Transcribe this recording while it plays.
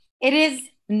It is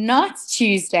not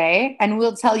Tuesday, and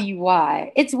we'll tell you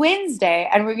why. It's Wednesday,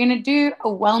 and we're going to do a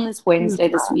Wellness Wednesday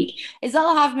this week.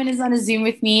 Isabella Hoffman is on a Zoom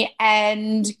with me,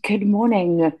 and good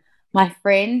morning, my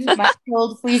friend, my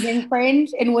cold, freezing friend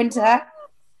in winter.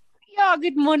 Yeah,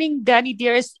 good morning, Danny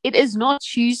dearest. It is not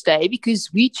Tuesday because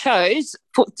we chose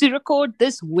to record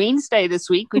this Wednesday this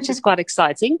week, which is quite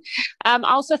exciting. I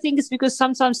also think it's because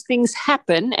sometimes things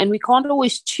happen and we can't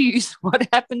always choose what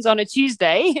happens on a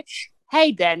Tuesday.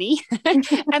 Hey, Danny. And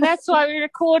that's why we're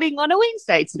recording on a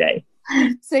Wednesday today.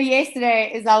 So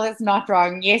yesterday, Isabella's not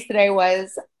wrong. Yesterday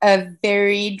was a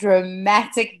very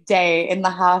dramatic day in the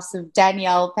house of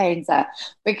Danielle Painter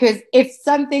because if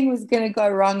something was going to go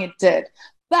wrong, it did.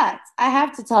 But I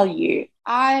have to tell you,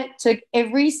 I took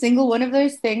every single one of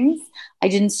those things. I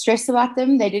didn't stress about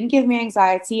them. They didn't give me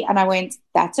anxiety. And I went,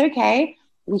 that's okay.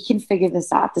 We can figure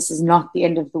this out. This is not the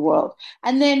end of the world.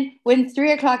 And then when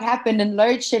 3 o'clock happened and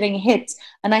load shedding hit,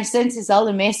 and I sent Giselle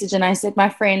a message and I said, my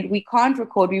friend, we can't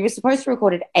record. We were supposed to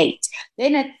record at 8,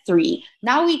 then at 3.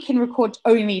 Now we can record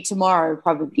only tomorrow,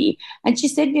 probably. And she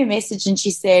sent me a message and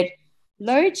she said,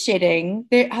 load shedding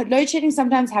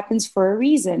sometimes happens for a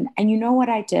reason. And you know what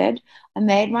I did? I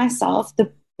made myself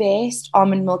the best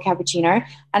almond milk cappuccino,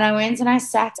 and I went and I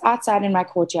sat outside in my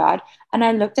courtyard and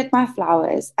I looked at my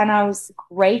flowers and I was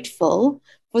grateful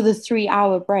for the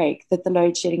 3-hour break that the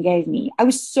load shedding gave me. I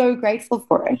was so grateful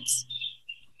for it.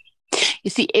 You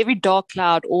see, every dark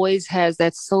cloud always has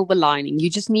that silver lining.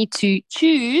 You just need to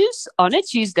choose on a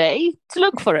Tuesday to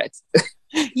look for it.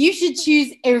 You should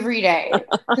choose every day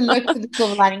to look for the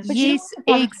silver lining. But yes,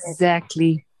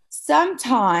 exactly.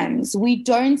 Sometimes we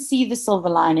don't see the silver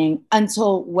lining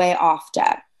until way after.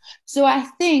 So I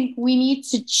think we need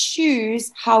to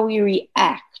choose how we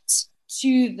react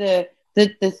to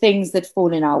the things that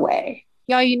fall in our way.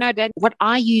 Yeah, Dan, what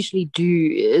I usually do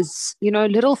is,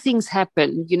 little things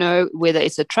happen, whether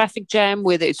it's a traffic jam,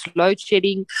 whether it's load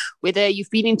shedding, whether you've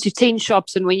been into 10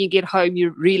 shops and when you get home, you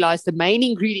realize the main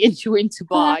ingredient you went to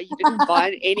buy, you didn't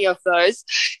buy any of those.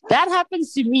 That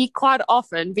happens to me quite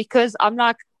often because I'm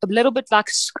like a little bit like,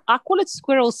 I call it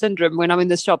squirrel syndrome when I'm in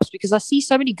the shops because I see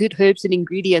so many good herbs and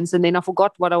ingredients and then I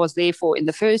forgot what I was there for in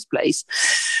the first place.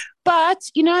 But,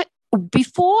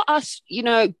 before us,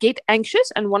 get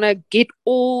anxious and want to get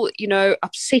all,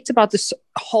 upset about this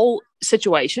whole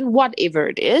situation, whatever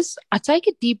it is, I take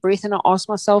a deep breath and I ask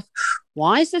myself,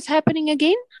 why is this happening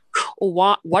again?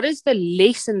 Or what is the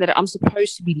lesson that I'm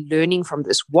supposed to be learning from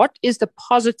this? What is the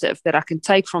positive that I can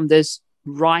take from this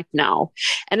right now?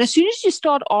 And as soon as you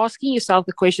start asking yourself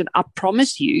the question, I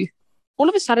promise you, all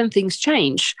of a sudden things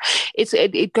change.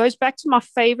 It goes back to my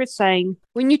favorite saying,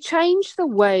 when you change the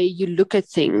way you look at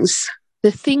things,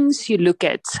 the things you look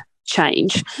at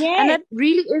change. Yes. And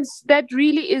that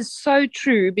really is so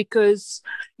true because,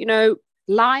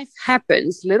 life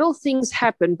happens, little things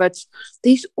happen, but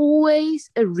there's always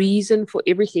a reason for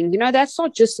everything. That's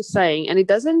not just a saying, and it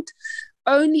doesn't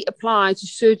only apply to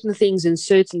certain things in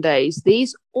certain days.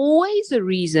 There's always a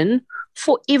reason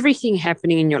for everything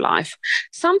happening in your life.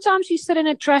 Sometimes you sit in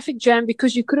a traffic jam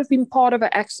because you could have been part of an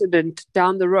accident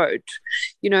down the road,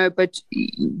 but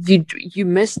you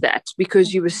missed that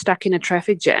because you were stuck in a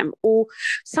traffic jam. Or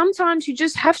sometimes you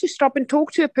just have to stop and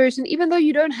talk to a person, even though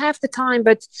you don't have the time,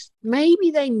 but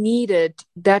maybe they needed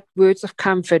that words of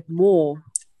comfort more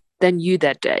than you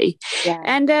that day. Yeah.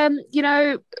 And,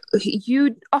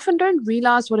 you often don't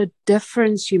realize what a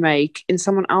difference you make in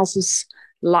someone else's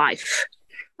life.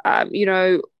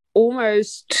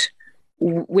 Almost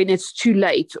when it's too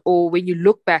late or when you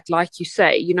look back, like you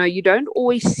say, you don't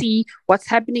always see what's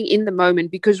happening in the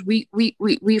moment because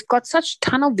we've got such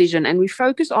tunnel vision and we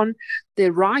focus on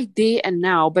the right there and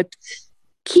now, but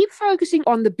keep focusing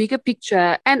on the bigger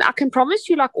picture. And I can promise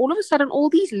you, like all of a sudden, all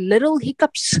these little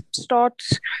hiccups start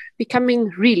becoming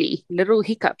really little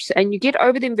hiccups and you get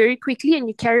over them very quickly and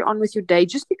you carry on with your day.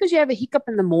 Just because you have a hiccup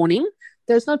in the morning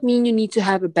does not mean you need to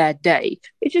have a bad day.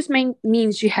 It just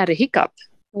means you had a hiccup.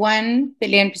 1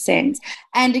 billion%.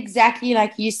 And exactly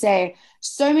like you say,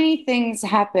 so many things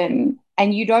happen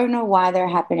and you don't know why they're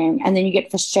happening. And then you get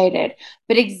frustrated.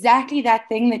 But exactly that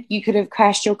thing that you could have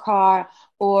crashed your car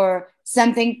or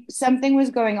something was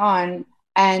going on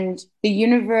and the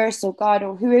universe or God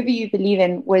or whoever you believe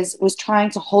in was trying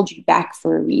to hold you back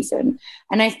for a reason.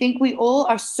 And I think we all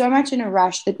are so much in a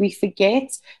rush that we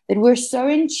forget that we're so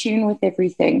in tune with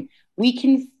everything. We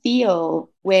can feel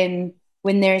when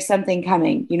there is something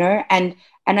coming, and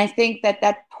I think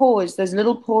that pause, those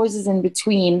little pauses in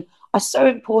between are so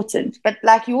important. But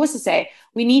like you also say,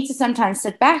 we need to sometimes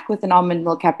sit back with an almond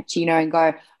milk cappuccino and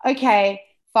go, okay,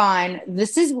 fine.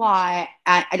 This is why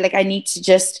I need to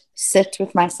just sit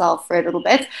with myself for a little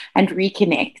bit and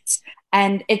reconnect.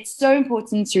 And it's so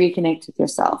important to reconnect with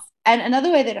yourself. And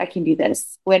another way that I can do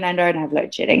this when I don't have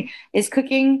load shedding is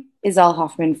cooking Isabel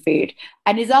Hoffman food.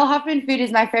 And Isabel Hoffman food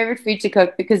is my favorite food to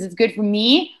cook because it's good for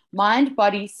me, mind,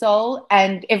 body, soul,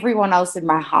 and everyone else in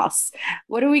my house.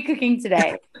 What are we cooking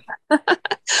today?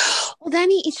 Well,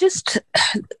 Danny, it's just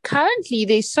currently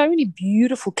there's so many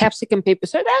beautiful capsicum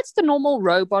peppers. So that's the normal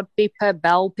robot pepper,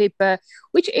 bell pepper,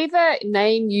 whichever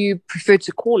name you prefer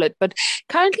to call it. But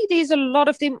currently there's a lot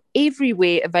of them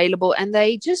everywhere available, and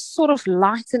they just sort of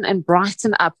lighten and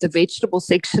brighten up the vegetable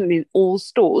section in all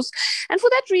stores. And for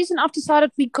that reason, I've decided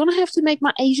we're gonna have to make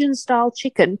my Asian style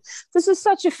chicken. This is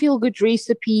such a feel good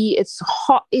recipe. It's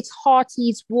hot, it's hearty,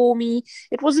 it's warmy.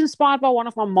 It was inspired by one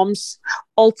of my mom's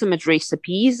ultimate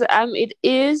recipes. It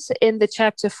is in the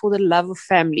chapter for the love of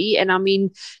family, and I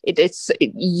mean,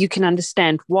 you can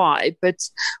understand why. But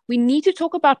we need to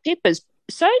talk about peppers.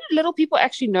 So little people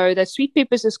actually know that sweet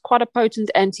peppers is quite a potent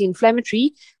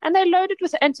anti-inflammatory, and they're loaded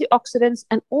with antioxidants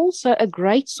and also a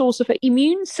great source of an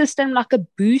immune system, like a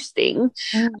boosting,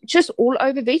 just all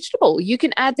over vegetable. You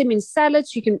can add them in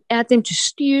salads, you can add them to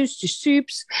stews, to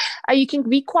soups. You can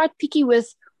be quite picky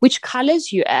with which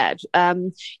colors you add.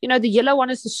 The yellow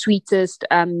one is the sweetest.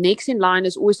 Next in line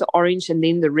is always the orange and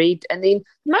then the red. And then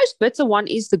the most bitter one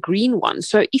is the green one.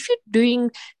 So if you're doing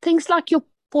things like your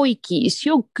potjies,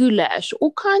 your goulash,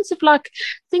 all kinds of like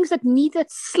things that need that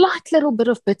slight little bit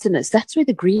of bitterness, that's where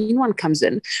the green one comes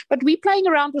in. But we're playing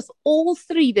around with all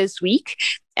three this week.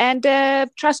 And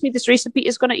trust me, this recipe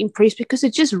is going to impress because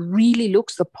it just really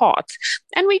looks the part.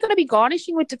 And we're going to be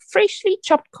garnishing with the freshly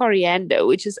chopped coriander,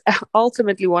 which is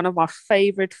ultimately one of my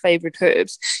favorite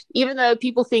herbs. Even though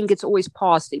people think it's always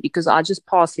parsley, because I just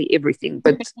parsley everything.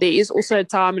 But there is also a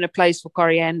time and a place for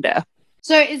coriander.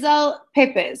 So, Isabel,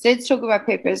 peppers. Let's talk about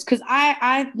peppers because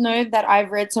I know that I've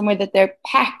read somewhere that they're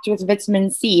packed with vitamin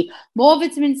C. More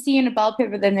vitamin C in a bell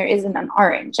pepper than there is in an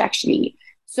orange, actually.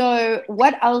 So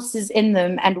what else is in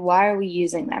them and why are we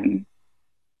using them?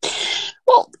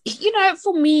 Well,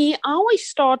 for me, I always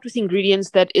start with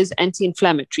ingredients that is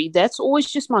anti-inflammatory. That's always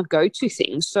just my go-to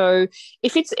thing. So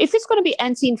if it's going to be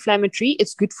anti-inflammatory,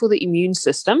 it's good for the immune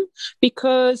system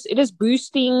because it is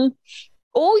boosting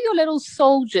all your little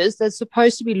soldiers that's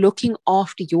supposed to be looking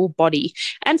after your body.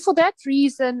 And for that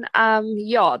reason,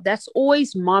 that's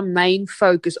always my main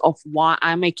focus of why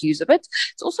I make use of it.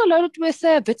 It's also loaded with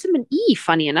vitamin E,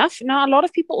 funny enough. Now, a lot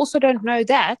of people also don't know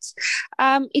that.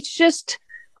 It's just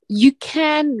you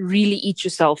can really eat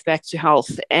yourself back to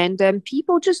health. And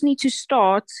people just need to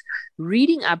start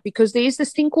reading up because there's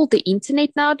this thing called the internet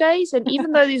nowadays. And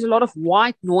even though there's a lot of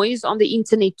white noise on the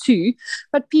internet too,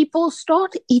 but people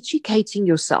start educating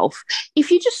yourself. If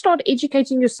you just start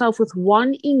educating yourself with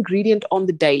one ingredient on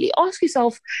the daily, ask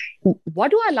yourself,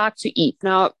 what do I like to eat?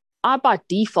 Now, I by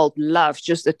default love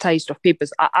just the taste of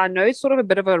peppers. I know it's sort of a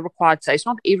bit of a required taste.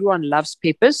 Not everyone loves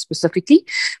peppers specifically,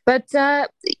 but I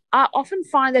often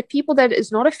find that people that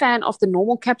is not a fan of the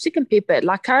normal capsicum pepper,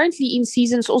 like currently in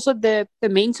seasons, also the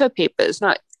pimento peppers.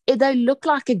 Now, they look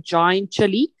like a giant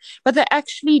chili, but they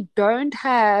actually don't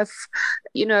have,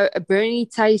 a burny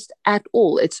taste at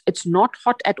all. It's not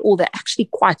hot at all. They're actually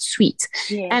quite sweet.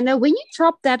 Yeah. And when you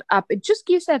chop that up, it just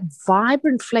gives that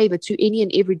vibrant flavor to any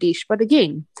and every dish. But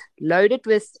again, loaded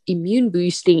with immune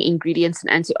boosting ingredients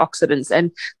and antioxidants.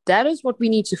 And that is what we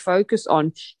need to focus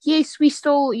on. Yes, we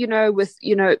still, with,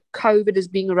 COVID is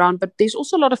being around, but there's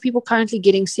also a lot of people currently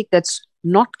getting sick that's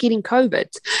not getting COVID.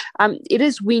 It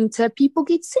is winter. People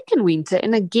get sick in winter.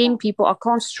 And again, people, I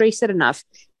can't stress it enough.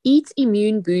 Eat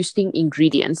immune boosting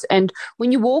ingredients. And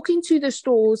when you walk into the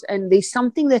stores and there's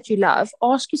something that you love,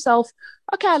 ask yourself,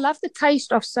 okay, I love the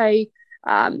taste of, say,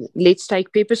 let's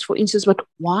take peppers, for instance, but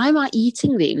why am I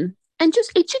eating them? And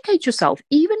just educate yourself,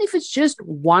 even if it's just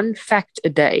one fact a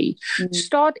day. Mm-hmm.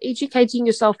 Start educating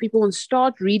yourself, people, and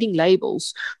start reading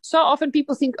labels. So often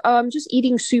people think, oh, I'm just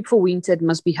eating soup for winter, it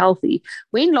must be healthy.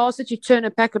 When last did you turn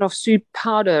a packet of soup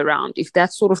powder around, if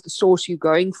that's sort of the source you're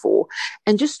going for?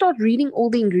 And just start reading all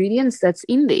the ingredients that's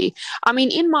in there. I mean,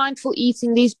 in Mindful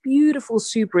Eating, there's beautiful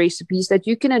soup recipes that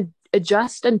you can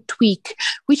adjust and tweak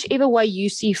whichever way you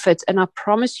see fit. And I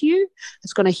promise you,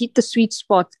 it's going to hit the sweet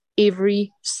spot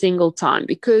every single time,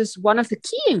 because one of the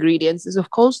key ingredients is, of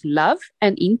course, love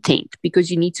and intent,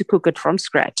 because you need to cook it from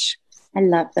scratch. I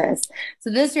love this. So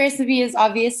this recipe is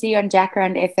obviously on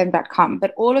jackaroundfm.com,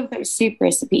 but all of those soup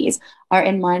recipes are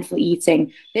in Mindful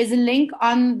Eating. There's a link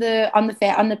on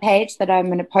the page that I'm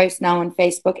going to post now on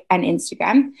Facebook and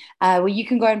Instagram, where you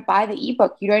can go and buy the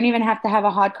ebook. You don't even have to have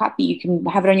a hard copy. You can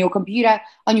have it on your computer,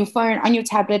 on your phone, on your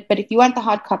tablet. But if you want the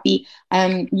hard copy,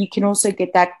 you can also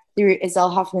get that through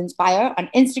Iselle Hoffman's bio on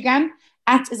Instagram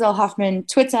at Iselle Hoffman,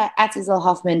 Twitter at Iselle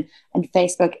Hoffman, and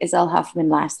Facebook Iselle Hoffman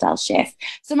Lifestyle Chef.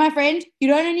 So, my friend, you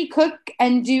don't only cook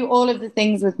and do all of the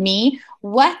things with me.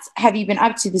 What have you been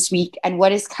up to this week, and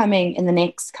what is coming in the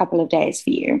next couple of days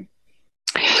for you?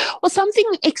 Well, something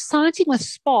exciting with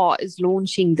Spa is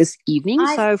launching this evening.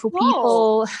 So for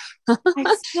people,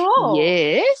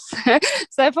 yes.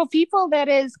 So for people that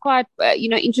is quite,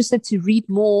 interested to read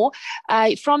more,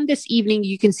 from this evening,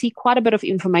 you can see quite a bit of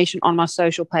information on my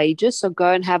social pages. So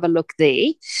go and have a look there.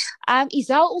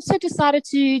 Iselle also decided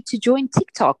to join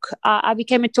TikTok. I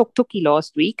became a TokTokie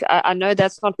last week. I know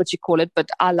that's not what you call it,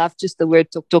 but I love just the word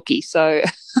TokTokie. So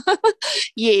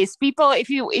yes, people, if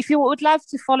you would love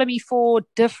to follow me for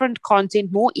different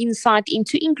content, more insight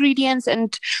into ingredients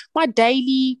and my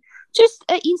daily, just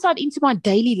insight into my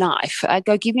daily life,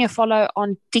 go give me a follow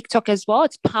on TikTok as well.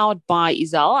 It's powered by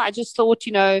Iselle. I just thought,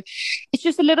 it's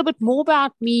just a little bit more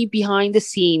about me behind the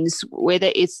scenes,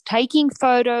 whether it's taking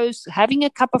photos, having a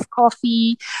cup of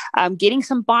coffee, getting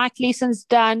some bike lessons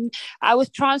done.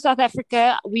 With Trans South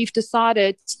Africa, we've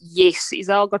decided, yes,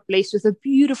 Iselle got blessed with a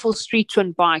beautiful street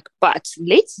twin bike, but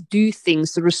let's do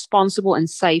things the responsible and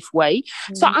safe way.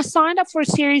 Mm-hmm. So I signed up for a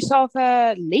series of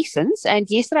lessons, and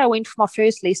yesterday I went for my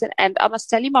first lesson. And I must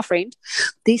tell you, my friend,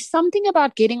 there's something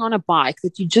about getting on a bike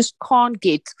that you just can't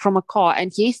get from a car.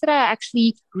 And yesterday I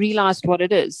actually realized what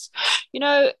it is.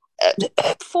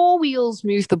 4 wheels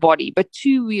move the body, but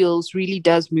 2 wheels really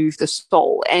does move the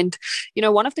soul. And,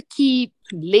 one of the key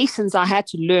lessons I had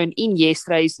to learn in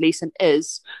yesterday's lesson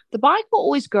is the bike will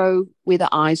always go where the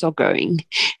eyes are going.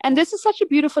 And this is such a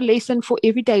beautiful lesson for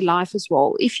everyday life as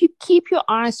well. If you keep your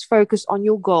eyes focused on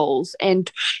your goals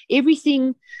and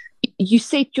everything you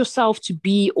set yourself to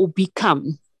be or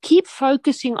become, keep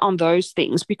focusing on those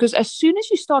things, because as soon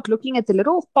as you start looking at the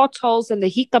little potholes and the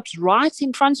hiccups right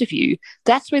in front of you,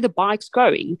 that's where the bike's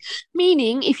going.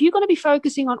 Meaning, if you're going to be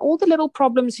focusing on all the little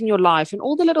problems in your life and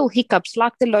all the little hiccups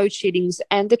like the load sheddings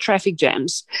and the traffic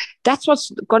jams, that's what's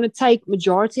going to take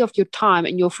majority of your time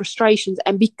and your frustrations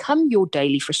and become your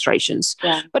daily frustrations.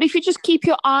 Yeah. But if you just keep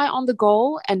your eye on the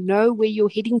goal and know where you're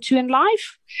heading to in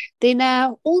life, then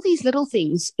all these little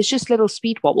things, it's just little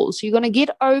speed wobbles. You're going to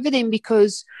get over them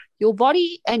because your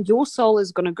body and your soul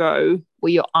is going to go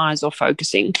where your eyes are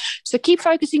focusing. So keep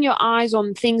focusing your eyes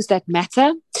on things that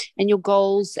matter and your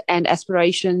goals and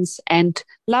aspirations and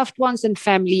loved ones and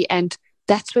family. And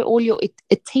that's where all your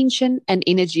attention and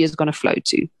energy is going to flow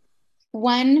to.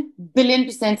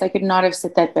 1,000,000,000%. I could not have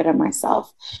said that better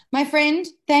myself. My friend,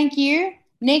 thank you.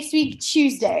 Next week,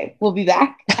 Tuesday, we'll be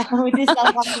back.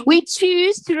 We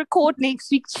choose to record next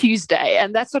week, Tuesday,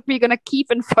 and that's what we're going to keep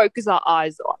and focus our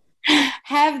eyes on.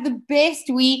 Have the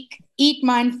best week. Eat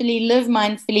mindfully, live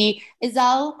mindfully.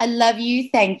 Iselle, I love you.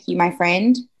 Thank you, my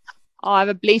friend. Have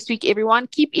a blessed week, everyone.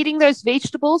 Keep eating those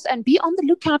vegetables and be on the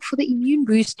lookout for the immune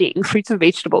boosting fruits and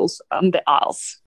vegetables on the aisles.